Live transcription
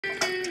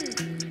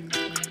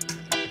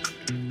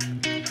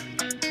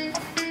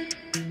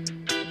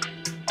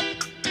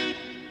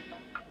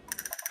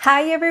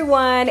Hi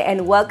everyone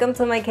and welcome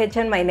to my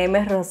kitchen. My name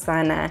is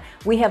Rossana.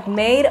 We have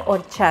made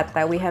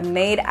horchata, we have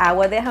made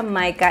agua de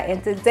Jamaica,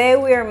 and today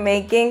we are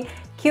making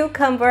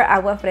cucumber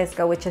agua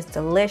fresca, which is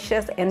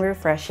delicious and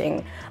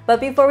refreshing.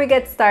 But before we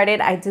get started,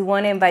 I do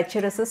want to invite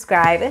you to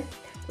subscribe,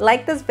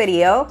 like this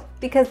video,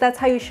 because that's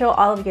how you show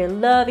all of your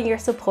love and your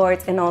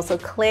support, and also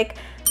click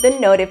the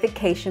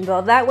notification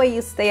bell. That way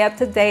you stay up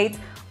to date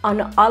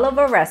on all of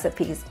our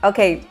recipes.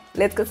 Okay,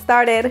 let's get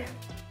started.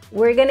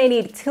 We're gonna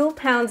need 2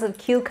 pounds of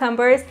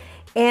cucumbers,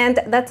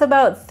 and that's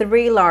about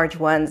 3 large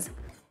ones.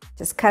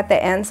 Just cut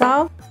the ends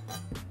off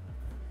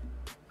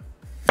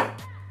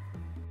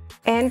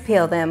and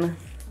peel them.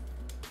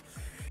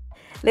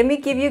 Let me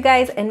give you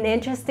guys an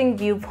interesting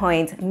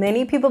viewpoint.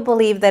 Many people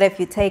believe that if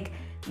you take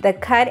the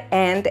cut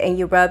end and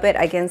you rub it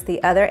against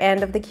the other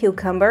end of the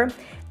cucumber,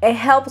 it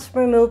helps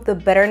remove the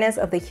bitterness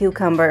of the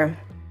cucumber.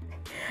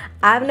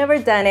 I've never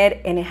done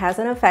it and it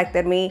hasn't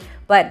affected me,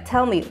 but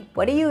tell me,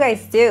 what do you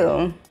guys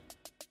do?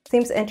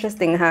 Seems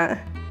interesting, huh?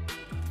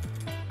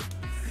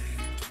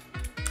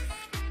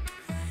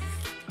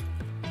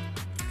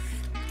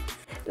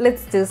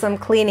 Let's do some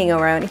cleaning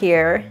around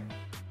here.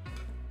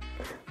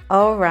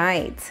 All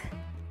right.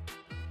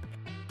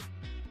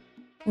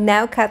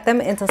 Now cut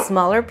them into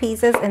smaller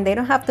pieces, and they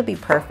don't have to be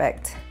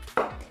perfect.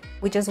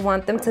 We just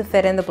want them to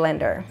fit in the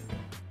blender.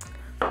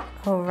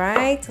 All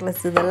right,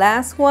 let's do the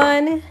last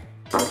one.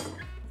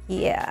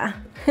 Yeah.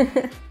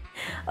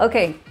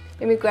 Okay,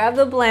 let me grab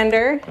the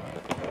blender.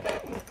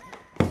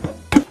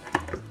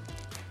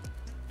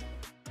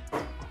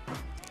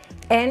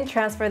 And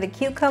transfer the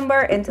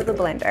cucumber into the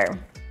blender.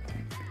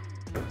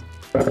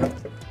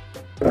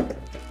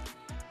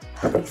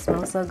 Oh, they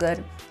smell so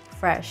good,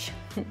 fresh.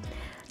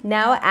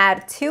 Now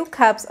add 2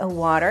 cups of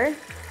water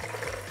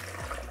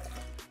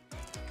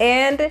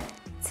and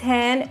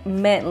 10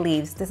 mint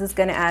leaves. This is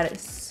gonna add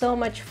so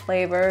much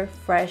flavor,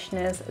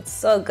 freshness. It's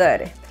so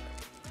good.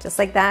 Just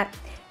like that.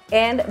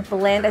 And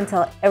blend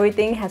until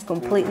everything has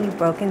completely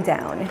broken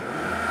down.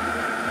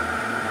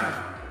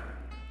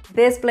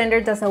 This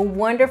blender does a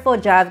wonderful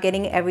job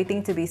getting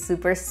everything to be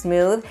super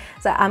smooth.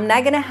 So I'm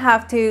not gonna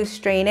have to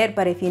strain it,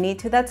 but if you need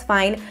to, that's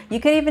fine. You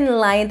could even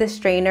line the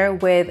strainer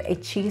with a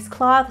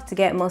cheesecloth to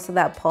get most of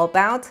that pulp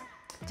out.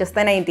 Just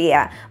an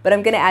idea, but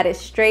I'm gonna add it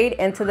straight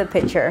into the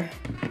pitcher.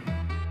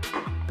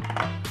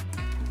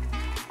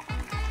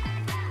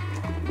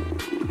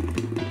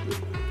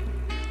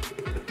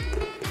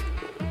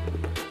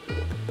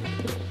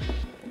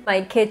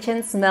 My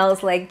kitchen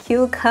smells like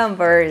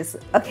cucumbers.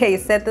 Okay,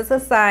 set this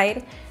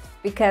aside,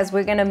 because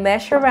we're gonna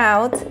measure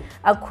out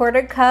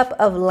 1/4 cup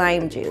of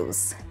lime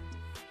juice.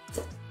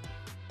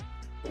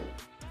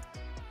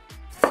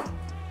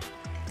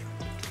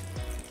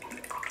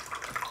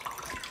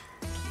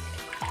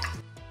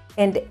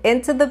 And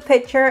into the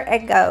pitcher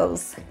it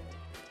goes.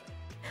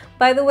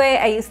 By the way,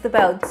 I used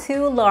about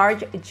 2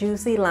 large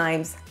juicy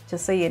limes,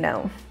 just so you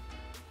know.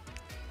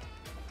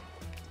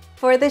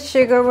 For the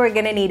sugar, we're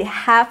gonna need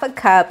 1/2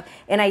 cup,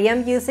 and I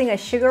am using a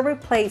sugar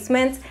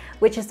replacement,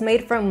 which is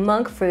made from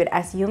monk fruit.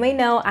 As you may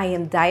know, I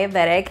am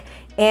diabetic,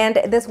 and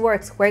this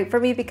works great for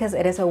me because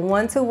it is a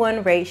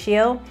 1-to-1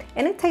 ratio,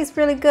 and it tastes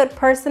really good.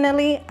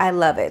 Personally, I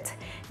love it.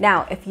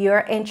 Now, if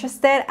you're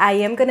interested, I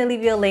am gonna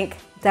leave you a link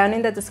down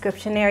in the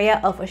description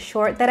area of a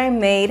short that I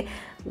made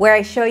where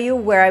I show you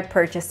where I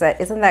purchased it.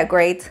 Isn't that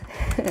great?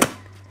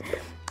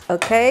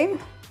 Okay.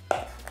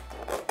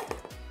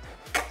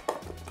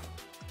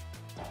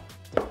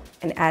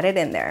 And add it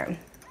in there.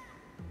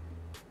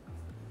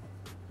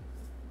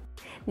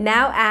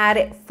 Now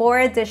add 4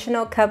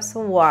 additional cups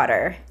of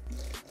water.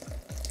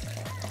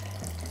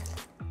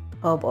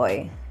 Oh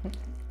boy.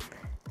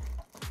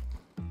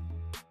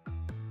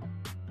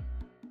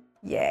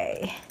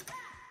 Yay.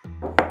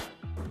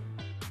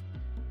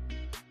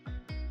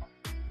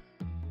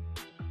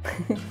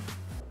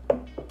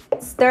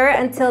 Stir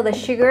until the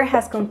sugar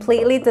has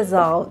completely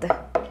dissolved.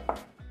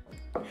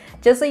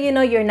 Just so you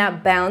know, you're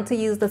not bound to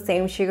use the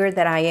same sugar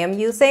that I am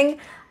using.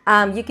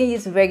 You can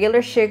use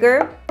regular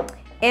sugar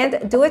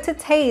and do it to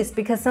taste,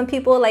 because some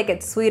people like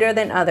it sweeter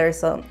than others,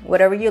 so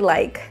whatever you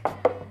like.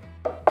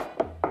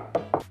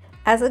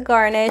 As a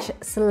garnish,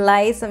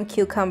 slice some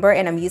cucumber,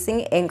 and I'm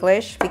using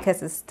English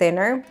because it's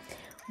thinner,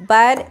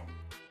 but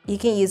you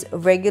can use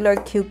regular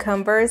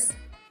cucumbers.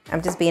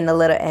 I'm just being a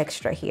little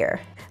extra here.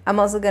 I'm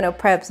also gonna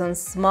prep some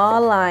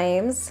small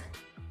limes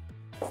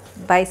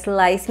by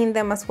slicing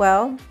them as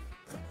well.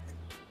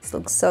 This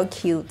looks so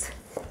cute.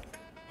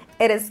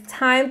 It is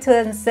time to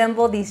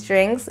assemble these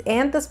drinks,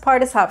 and this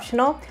part is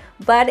optional,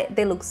 but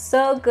they look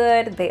so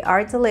good, they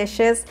are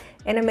delicious,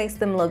 and it makes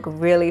them look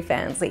really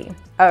fancy.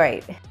 All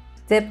right,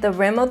 dip the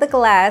rim of the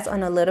glass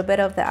on a little bit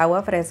of the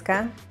agua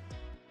fresca,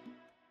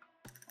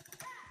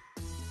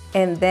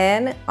 and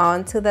then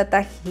onto the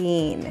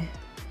tajin.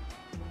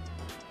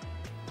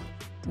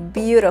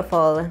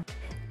 Beautiful.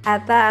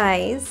 Add the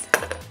ice.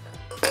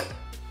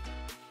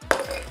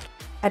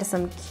 Add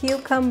some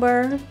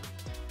cucumber,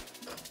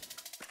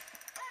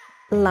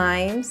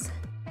 limes,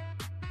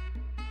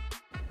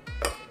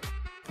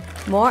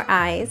 more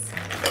ice,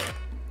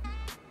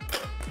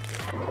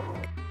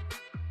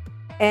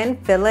 and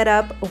fill it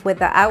up with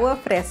the agua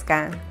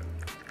fresca.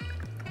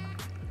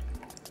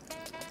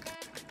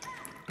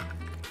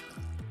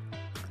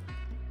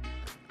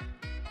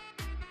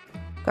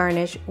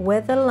 Garnish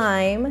with the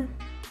lime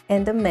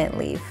and the mint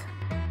leaf.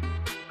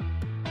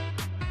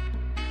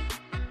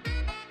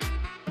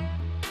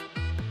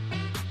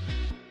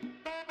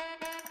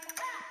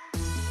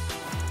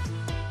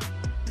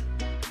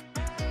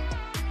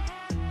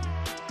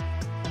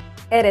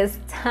 It is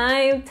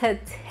time to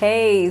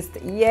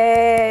taste.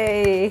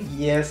 Yay!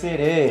 Yes, it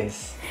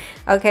is.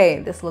 Okay,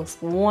 this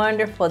looks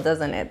wonderful,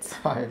 doesn't it?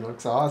 Oh, it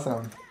looks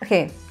awesome.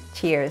 Okay,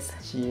 cheers.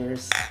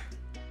 Cheers.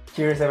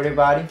 Cheers,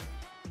 everybody.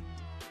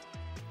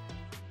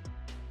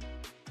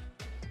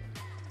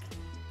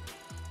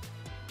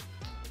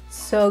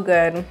 So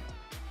good.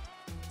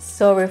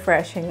 So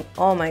refreshing.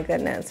 Oh my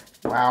goodness.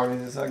 Wow,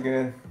 this is so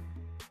good.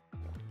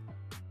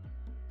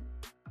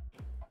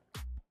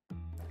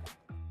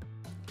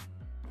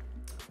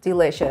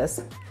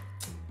 Delicious.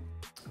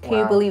 Can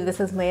you believe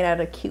this is made out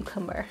of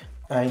cucumber?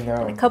 I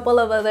know. A couple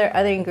of other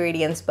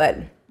ingredients, but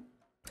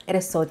it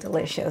is so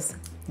delicious.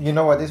 You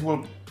know what this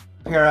will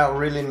pair out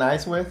really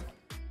nice with?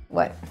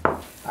 What?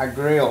 A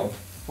grill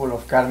full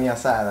of carne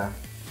asada.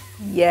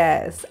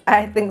 Yes,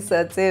 I think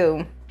so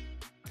too.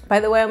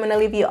 By the way, I'm gonna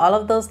leave you all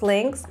of those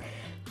links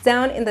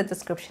down in the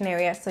description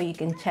area so you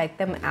can check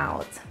them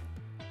out.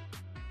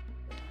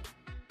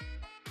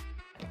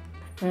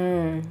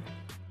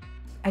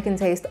 I can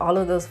taste all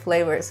of those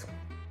flavors.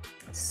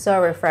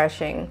 So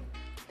refreshing.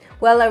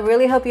 Well, I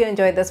really hope you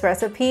enjoyed this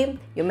recipe.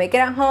 You make it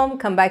at home,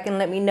 come back and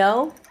let me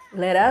know.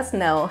 Let us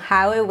know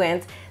how it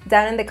went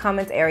down in the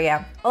comments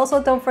area.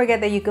 Also, don't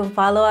forget that you can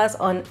follow us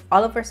on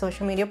all of our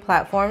social media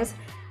platforms.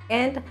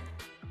 And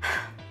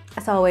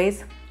as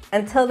always,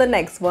 until the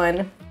next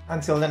one.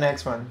 Until the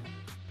next one.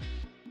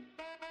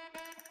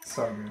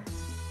 So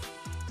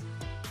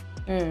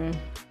good.